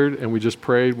gathered and we just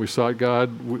prayed. We sought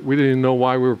God. We didn't even know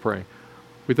why we were praying.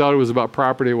 We thought it was about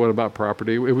property. What about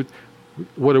property?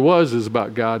 What it was is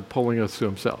about God pulling us to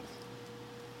himself.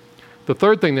 The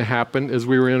third thing that happened is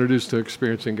we were introduced to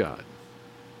experiencing God.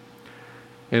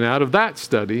 And out of that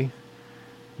study,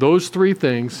 those three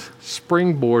things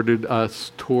springboarded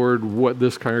us toward what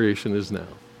this congregation is now.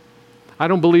 I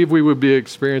don't believe we would be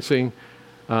experiencing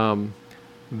the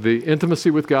intimacy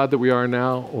with God that we are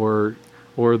now, or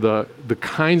the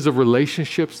kinds of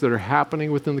relationships that are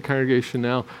happening within the congregation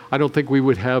now. I don't think we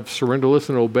would have surrender,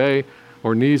 listen, and obey,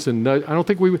 or knees and nudge. I don't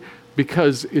think we would,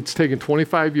 because it's taken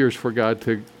 25 years for God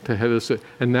to head us,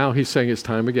 and now he's saying it's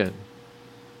time again.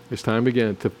 It's time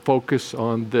again to focus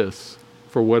on this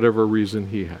for whatever reason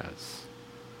he has.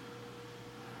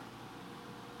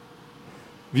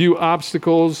 View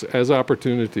obstacles as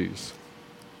opportunities.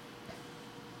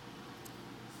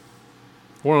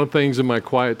 One of the things in my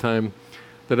quiet time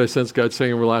that I sense God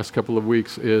saying over the last couple of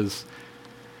weeks is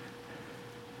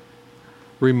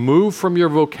remove from your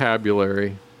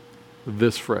vocabulary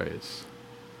this phrase.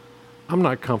 I'm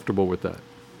not comfortable with that.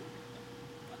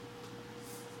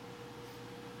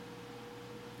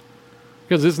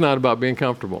 Because it's not about being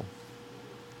comfortable.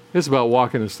 It's about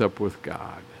walking in step with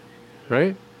God,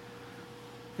 right?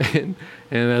 And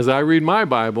as I read my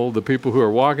Bible, the people who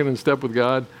are walking in step with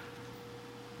God,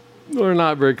 they're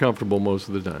not very comfortable most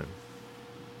of the time.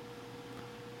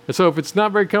 And so if it's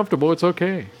not very comfortable, it's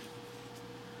okay.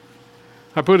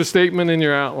 I put a statement in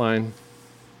your outline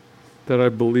that I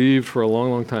believed for a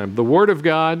long, long time. The Word of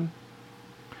God,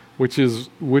 this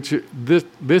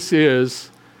is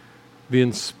the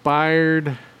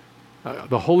inspired,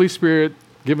 the Holy Spirit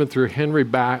given through Henry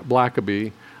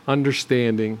Blackaby,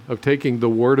 understanding of taking the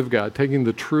Word of God, taking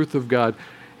the truth of God,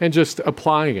 and just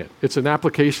applying it. It's an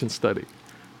application study.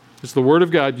 It's the Word of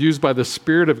God used by the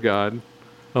Spirit of God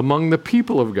among the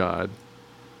people of God,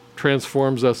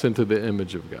 transforms us into the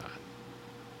image of God.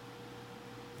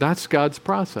 That's God's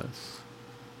process.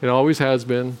 It always has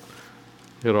been.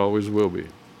 It always will be.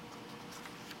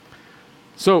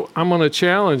 So I'm going to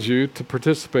challenge you to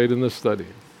participate in this study.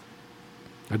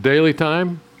 A daily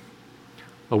time,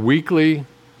 a weekly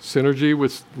synergy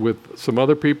with some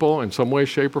other people in some way,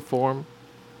 shape, or form,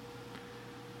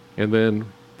 and then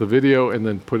the video, and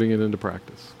then putting it into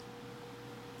practice.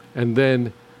 And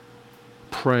then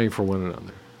praying for one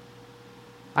another.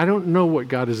 I don't know what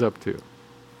God is up to,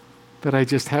 but I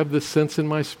just have this sense in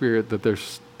my spirit that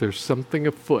there's something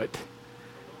afoot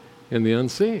in the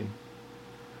unseen.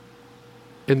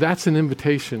 And that's an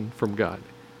invitation from God.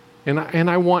 And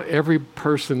I want every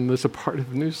person that's a part of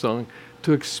the New Song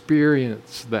to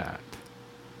experience that.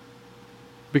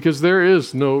 Because there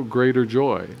is no greater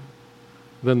joy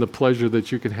than the pleasure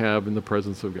that you can have in the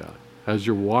presence of God as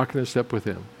you're walking a step with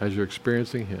him, as you're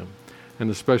experiencing him, and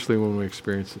especially when we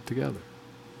experience it together.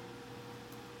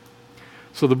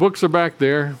 So the books are back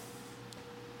there.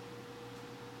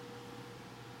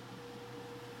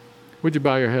 Would you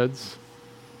bow your heads?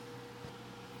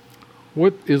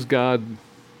 What is God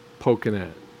poking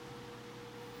at?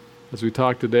 As we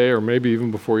talk today, or maybe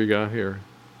even before you got here,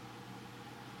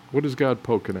 what is God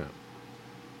poking at?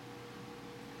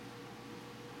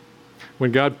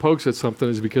 When God pokes at something,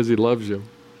 it's because he loves you.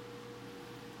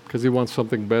 because He wants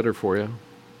something better for you.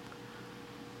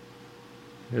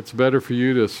 It's better for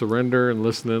you to surrender and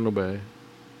listen and obey.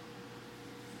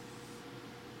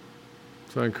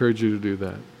 So I encourage you to do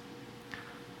that.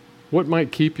 What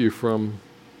might keep you from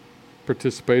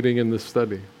participating in this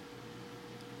study?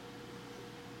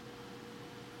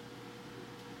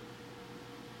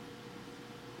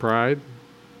 Pride?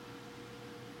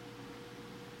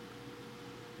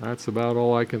 That's about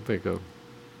all I can think of.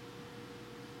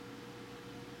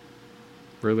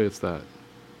 Really, it's that.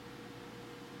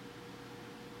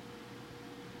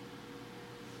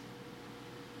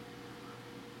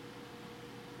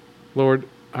 Lord,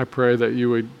 I pray that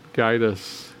you would guide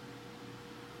us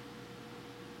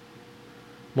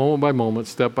moment by moment,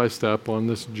 step by step on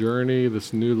this journey,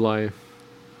 this new life,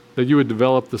 that you would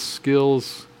develop the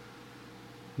skills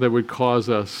that would cause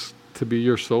us to be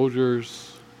your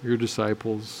soldiers, your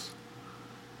disciples,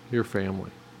 your family.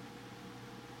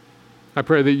 I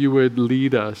pray that you would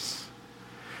lead us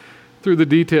through the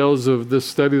details of this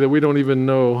study that we don't even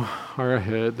know are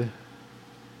ahead.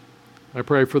 I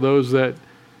pray for those that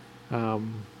will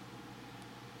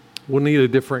need a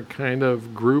different kind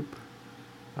of group,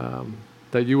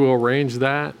 that you will arrange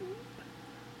that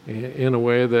in a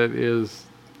way that is,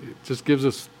 it just gives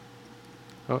us,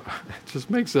 it just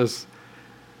makes us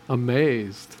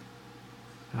amazed,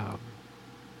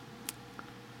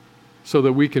 so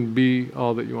that we can be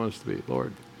all that you want us to be,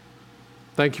 Lord.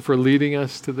 Thank you for leading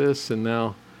us to this, and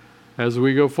now as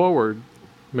we go forward,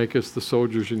 make us the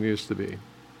soldiers you need us to be.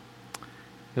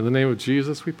 In the name of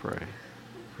Jesus we pray.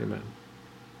 Amen.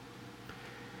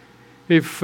 If